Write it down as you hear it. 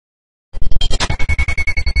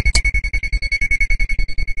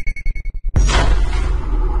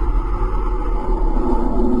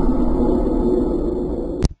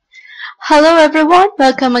Hello everyone,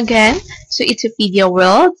 welcome again to Wikipedia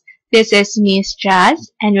World. This is Miss Jazz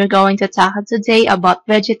and we're going to talk today about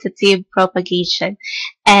vegetative propagation.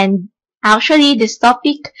 And actually this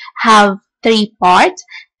topic have three parts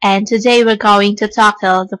and today we're going to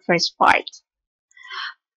tackle the first part.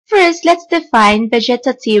 First, let's define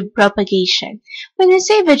vegetative propagation. When we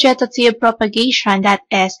say vegetative propagation, that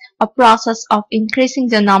is a process of increasing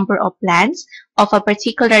the number of plants of a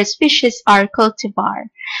particular species or cultivar.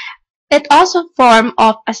 It also form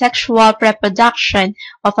of asexual reproduction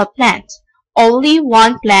of a plant. Only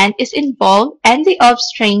one plant is involved and the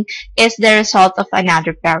offspring is the result of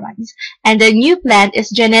another parent. And the new plant is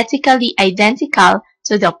genetically identical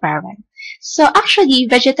to the parent. So actually,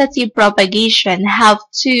 vegetative propagation have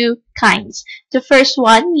two kinds. The first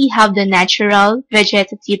one, we have the natural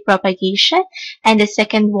vegetative propagation, and the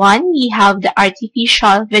second one, we have the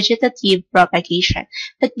artificial vegetative propagation.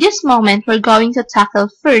 But this moment, we're going to tackle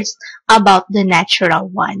first about the natural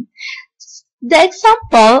one. The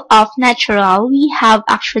example of natural, we have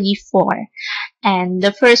actually four. And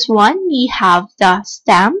the first one, we have the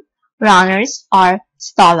stem, runners, or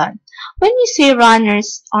stolon. When we say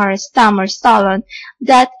runners or stem or stolon,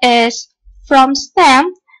 that is from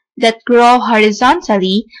stem that grow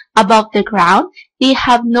horizontally above the ground. They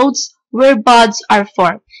have nodes where buds are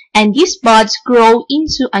formed, and these buds grow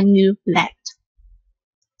into a new plant.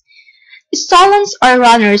 Stolons or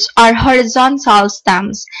runners are horizontal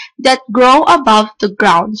stems that grow above the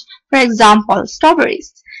ground. For example,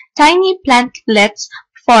 strawberries. Tiny plantlets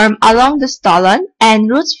form along the stolon and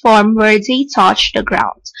roots form where they touch the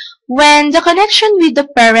ground. When the connection with the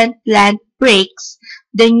parent plant breaks,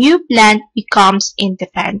 the new plant becomes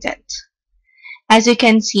independent. As you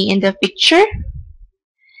can see in the picture,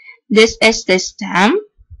 this is the stem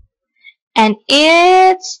and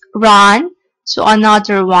it's run to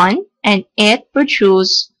another one and it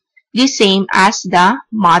produces the same as the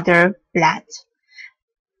mother plant.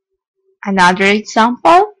 Another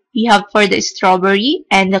example, we have for the strawberry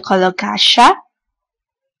and the colocasia.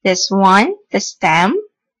 This one, the stem,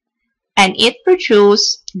 and it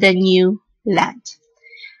produces the new plant.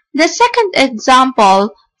 The second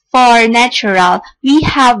example for natural, we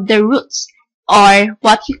have the roots or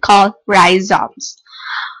what you call rhizomes.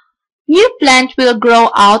 New plant will grow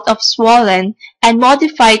out of swollen and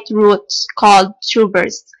modified roots called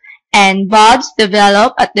tubers, and buds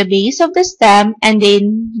develop at the base of the stem and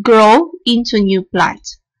then grow into new plant.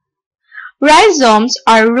 Rhizomes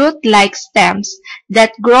are root-like stems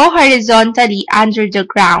that grow horizontally under the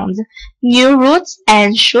ground. New roots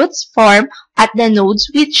and shoots form at the nodes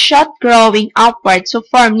with shoot growing upward to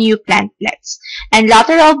form new plantlets, and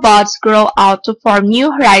lateral buds grow out to form new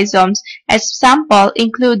rhizomes. Example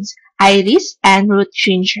includes iris and root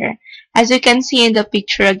ginger. As you can see in the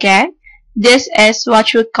picture again, this is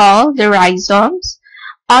what you call the rhizomes.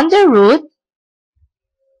 On the root,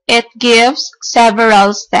 it gives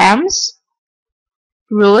several stems,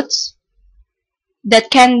 roots,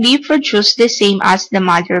 that can be produced the same as the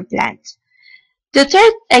mother plant. The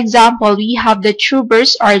third example, we have the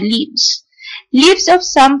tubers or leaves. Leaves of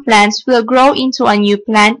some plants will grow into a new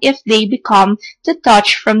plant if they become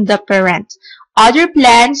detached from the parent. Other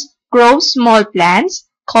plants grow small plants,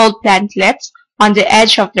 called plantlets, on the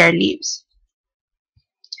edge of their leaves.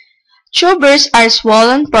 Tubers are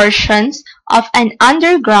swollen portions of an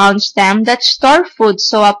underground stem that store food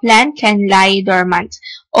so a plant can lie dormant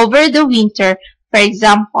over the winter, for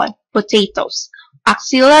example, potatoes.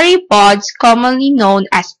 Axillary buds, commonly known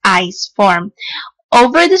as eyes, form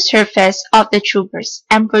over the surface of the tubers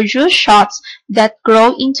and produce shoots that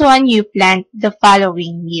grow into a new plant the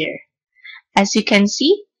following year. As you can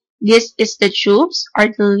see, this is the tubes or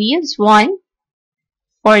the leaves one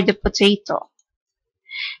for the potato.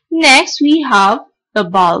 Next, we have the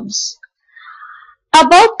bulbs. A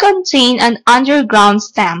bulb contains an underground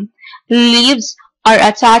stem. Leaves are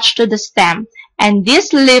attached to the stem, and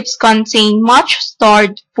these leaves contain much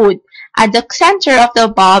stored food. At the center of the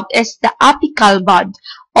bulb is the apical bud.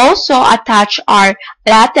 Also attached are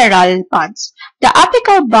lateral buds. The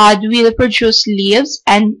apical bud will produce leaves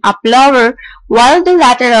and a flower, while the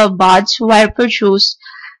lateral buds will produce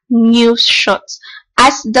new shoots.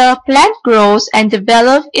 As the plant grows and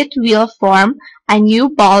develops, it will form a new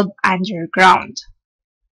bulb underground.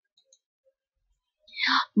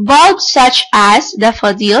 Bulbs such as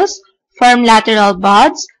daffodils form lateral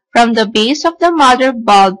buds from the base of the mother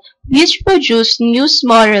bulb, which produce new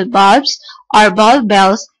smaller bulbs or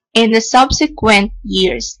bulbels in the subsequent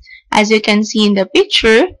years. As you can see in the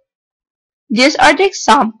picture, these are the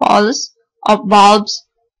examples of bulbs'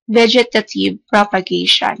 vegetative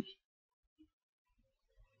propagation.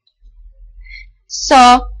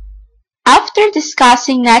 So, After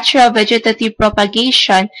discussing natural vegetative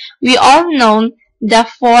propagation, we all know the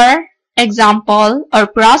four example or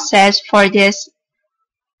process for this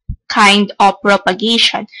kind of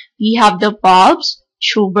propagation. We have the bulbs,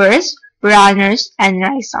 tubers, runners, and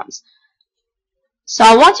rhizomes. So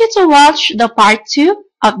I want you to watch the part 2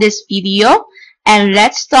 of this video and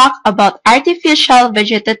let's talk about artificial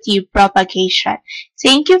vegetative propagation.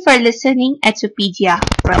 Thank you for listening at Wikipedia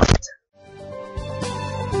World.